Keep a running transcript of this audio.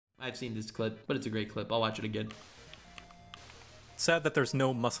I've seen this clip, but it's a great clip. I'll watch it again. Sad that there's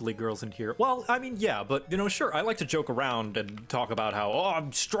no muscly girls in here. Well, I mean, yeah, but, you know, sure, I like to joke around and talk about how, oh,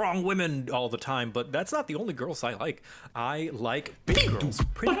 I'm strong women all the time, but that's not the only girls I like. I like big girls,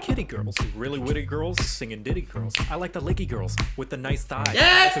 pretty kitty girls, really witty girls, singing ditty girls. I like the leggy girls with the nice thighs.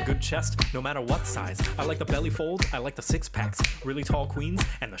 Yeah! I like a good chest, no matter what size. I like the belly folds, I like the six-packs, really tall queens,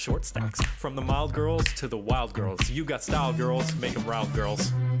 and the short stacks. From the mild girls to the wild girls. You got style girls, make them round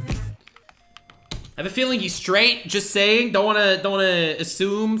girls. I have a feeling he's straight, just saying. Don't wanna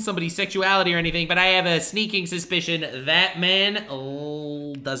assume somebody's sexuality or anything, but I have a sneaking suspicion that man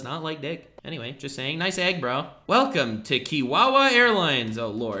does not like dick. Anyway, just saying. Nice egg, bro. Welcome to Vtuber Airlines. Oh,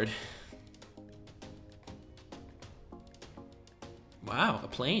 Lord. Wow, a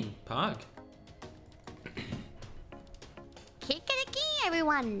plane. Pog. Kikariki,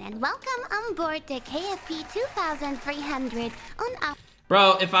 everyone, and welcome on board the KFP 2300 on our...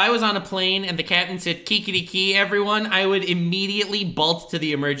 Bro, if I was on a plane and the captain said kikiriki everyone, I would immediately bolt to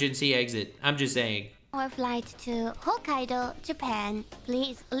the emergency exit. I'm just saying. Our flight to Hokkaido, Japan.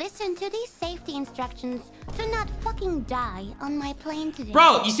 Please listen to these safety instructions to not fucking die on my plane today.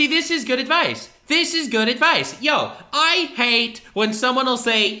 Bro, you see, this is good advice. This is good advice. Yo, I hate when someone will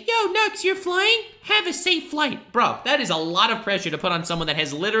say, yo, Nux, you're flying? Have a safe flight. Bro, that is a lot of pressure to put on someone that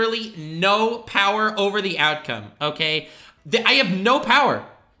has literally no power over the outcome, okay? I have no power.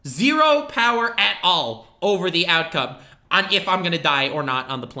 Zero power at all over the outcome on if I'm gonna die or not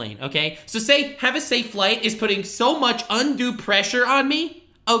on the plane, okay? So say, have a safe flight is putting so much undue pressure on me,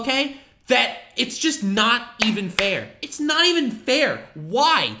 okay, that it's just not even fair. It's not even fair.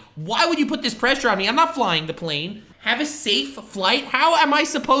 Why? Why would you put this pressure on me? I'm not flying the plane. Have a safe flight? How am I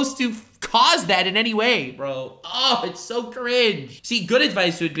supposed to cause that in any way, bro? Oh, it's so cringe. See, good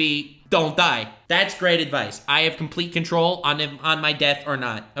advice would be, don't die. That's great advice. I have complete control on my death or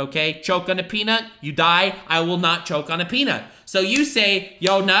not, okay? Choke on a peanut, you die. I will not choke on a peanut. So you say,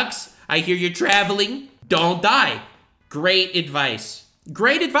 yo, Nux, I hear you're traveling. Don't die. Great advice.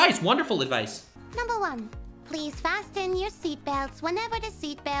 Great advice. Wonderful advice. Number 1. Please fasten your seatbelts whenever the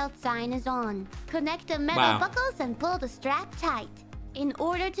seatbelt sign is on. Connect the metal buckles and pull the strap tight. In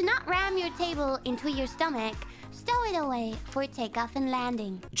order to not ram your table into your stomach, stow it away for takeoff and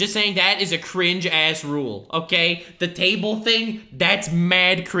landing. Just saying, that is a cringe-ass rule, okay? The table thing, that's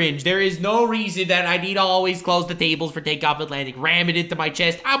mad cringe. There is no reason that I need to always close the tables for takeoff and landing. Ram it into my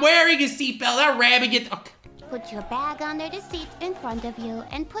chest. I'm wearing a seatbelt, I'm ramming it. Okay. Put your bag under the seat in front of you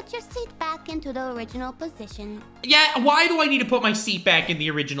and put your seat back into the original position. Yeah, why do I need to put my seat back in the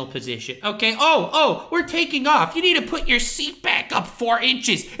original position? Okay, oh, we're taking off. You need to put your seat back up 4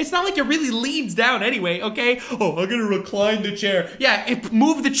 inches. It's not like it really leans down anyway, okay? Oh, I'm gonna recline the chair. Yeah,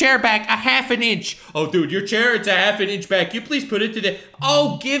 move the chair back a ½ inch. Oh, dude, your chair, it's a ½ inch back. You please put it to the...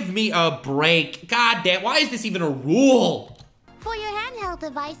 Oh, give me a break. God damn, why is this even a rule? For your handheld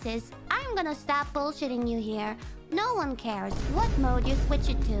devices, I'm gonna stop bullshitting you here. No one cares what mode you switch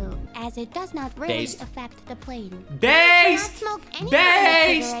it to, as it does not really affect the plane. Based! Do not smoke any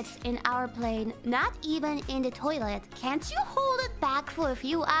kind of cigarettes in our plane, not even in the toilet. Can't you hold it back for a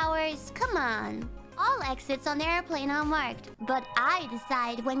few hours? Come on. All exits on the airplane are marked, but I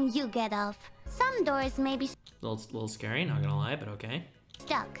decide when you get off. Some doors may be little scary, not gonna lie, but okay.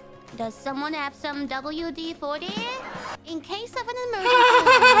 Stuck. Does someone have some WD-40? In case of an emergency,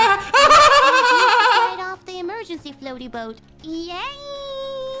 right off the emergency floaty boat. Yay!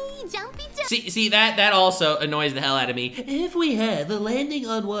 Jumpy jump. See that also annoys the hell out of me. If we have a landing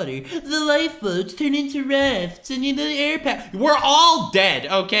on water, the lifeboats turn into rafts and the air power. We're all dead,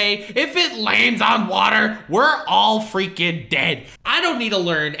 okay? If it lands on water, we're all freaking dead. I don't need to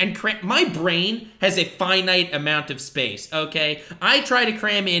learn and my brain has a finite amount of space, okay? I try to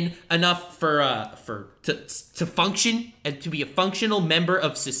cram in enough to function and to be a functional member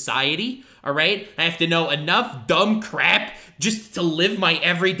of society. All right, I have to know enough dumb crap just to live my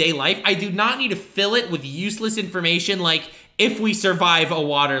everyday life. I do not need to fill it with useless information like if we survive a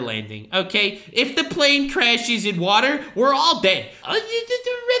water landing, okay? If the plane crashes in water, we're all dead. The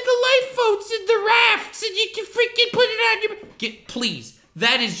lifeboats and the rafts, and you can freaking put it on your... Please,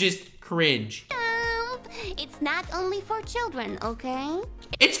 that is just cringe. It's not only for children, okay?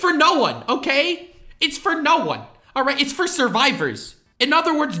 It's for no one, okay? It's for no one, all right? It's for survivors. In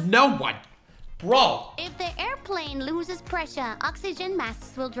other words, no one. Bro. If the airplane loses pressure, oxygen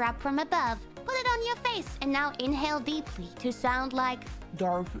masks will drop from above. Put it on your face and now inhale deeply to sound like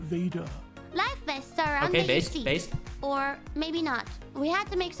Darth Vader. Life vests are under your seat. Or maybe not. We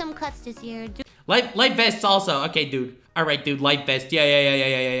had to make some cuts this year. Life vests also. Okay, dude. All right, dude. Life vest.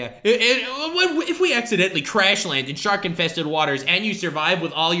 Yeah. If we accidentally crash land in shark-infested waters and you survive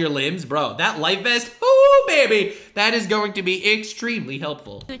with all your limbs, bro, that life vest, ooh, baby, that is going to be extremely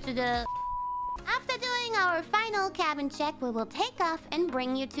helpful. After doing our final cabin check, we will take off and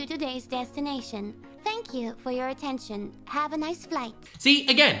bring you to today's destination. Thank you for your attention. Have a nice flight. See,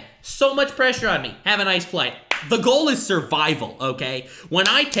 again, so much pressure on me. Have a nice flight. The goal is survival, okay? When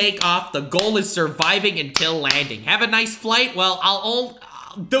I take off, the goal is surviving until landing. Have a nice flight? Well,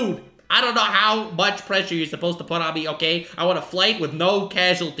 dude, I don't know how much pressure you're supposed to put on me, okay? I want a flight with no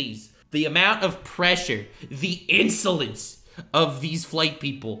casualties. The amount of pressure, the insolence of these flight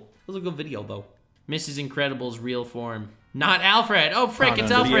people. That was a good video, though. Mrs. Incredible's real form. Not Alfred. Oh, frick,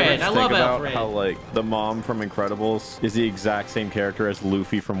 it's Alfred. I love Alfred. How, like, the mom from Incredibles is the exact same character as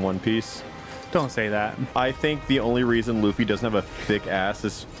Luffy from One Piece? Don't say that. I think the only reason Luffy doesn't have a thick ass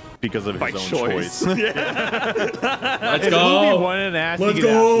is because of his own choice. Yeah. Let's if go. Luffy wanted an ass, Let's he could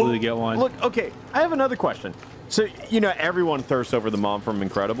go. absolutely get one. Look, okay, I have another question. So, you know, everyone thirsts over the mom from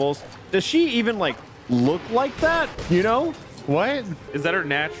Incredibles. Does she even, like, look like that? You know? What? Is that her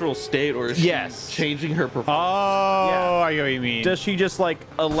natural state, or is she changing her performance? Oh, I get what you mean. Does she just, like,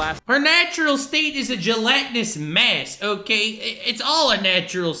 Her natural state is a gelatinous mass, okay? It's all a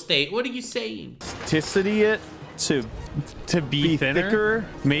natural state. What are you saying? elasticity it to be thinner? thicker?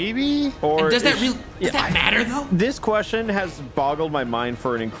 Maybe? Or And does that matter, though? This question has boggled my mind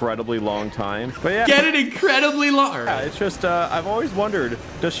for an incredibly long time. But yeah. Get it incredibly long. Yeah, it's just, I've always wondered,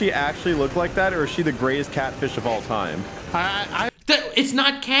 does she actually look like that, or is she the greatest catfish of all time? It's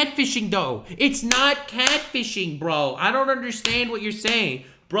not catfishing, though. It's not catfishing, bro. I don't understand what you're saying.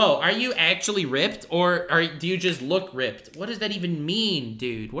 Bro, are you actually ripped, or do you just look ripped? What does that even mean,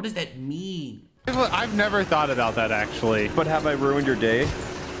 dude? What does that mean? I've never thought about that, actually. But have I ruined your day?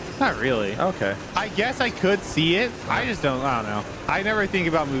 Not really. Okay. I guess I could see it. I don't know. I never think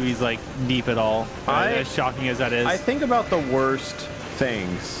about movies like deep at all, as shocking as that is. I think about the worst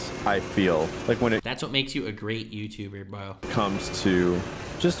things, I feel. Like when it That's what makes you a great YouTuber, bro. comes to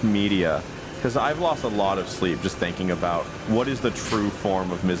just media. Because I've lost a lot of sleep just thinking about what is the true form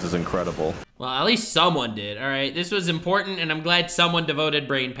of Mrs. Incredible. Well, at least someone did, all right? This was important, and I'm glad someone devoted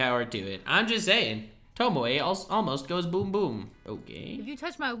brain power to it. I'm just saying. Tomoe almost goes boom boom. Okay. If you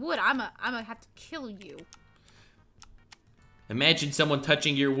touch my wood, I'm gonna have to kill you. Imagine someone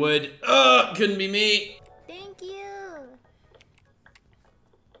touching your wood. Couldn't be me. Thank you.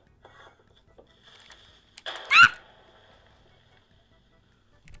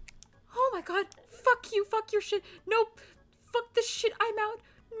 Oh my god, fuck you, fuck your shit. Nope, fuck this shit, I'm out.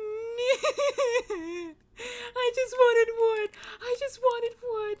 I just wanted wood. I just wanted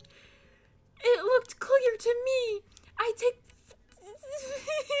wood. It looked clear to me. I take...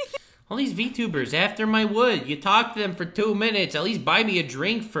 All these VTubers after my wood. You talk to them for 2 minutes. At least buy me a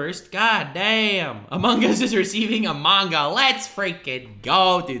drink first. God damn. Among Us is receiving a manga. Let's freaking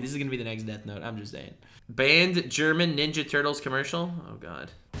go. Dude, this is gonna be the next Death Note. I'm just saying. Banned German Ninja Turtles commercial? Oh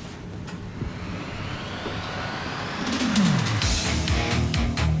god.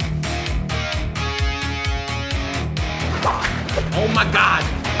 Oh my god!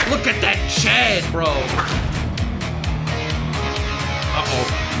 Look at that Chad, bro! Uh-oh.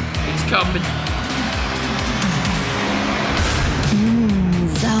 It's coming.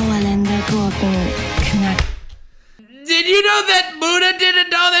 Did you know that Muda didn't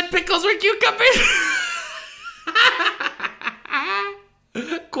know that pickles were cucumbers?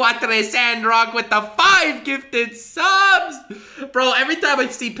 Quattro Sandrock with the 5 gifted subs! Bro, every time I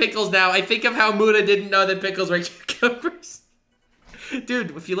see pickles now, I think of how Muda didn't know that pickles were cucumbers.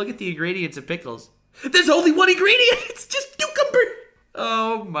 Dude, if you look at the ingredients of pickles, there's only one ingredient. It's just cucumber.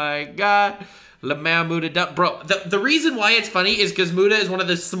 Oh my god. Lamau Muda. Bro, the reason why it's funny is because Muda is one of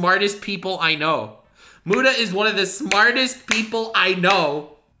the smartest people I know. Muda is one of the smartest people I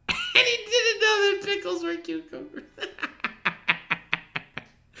know. And he didn't know that pickles were cucumbers.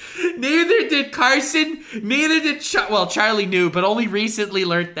 Neither did Carson. Neither did Charlie knew, but only recently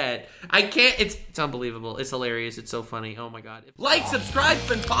learned that. I can't. It's unbelievable. It's hilarious. It's so funny. Oh my god. Like, subscribe,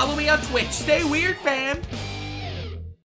 and follow me on Twitch. Stay weird, fam.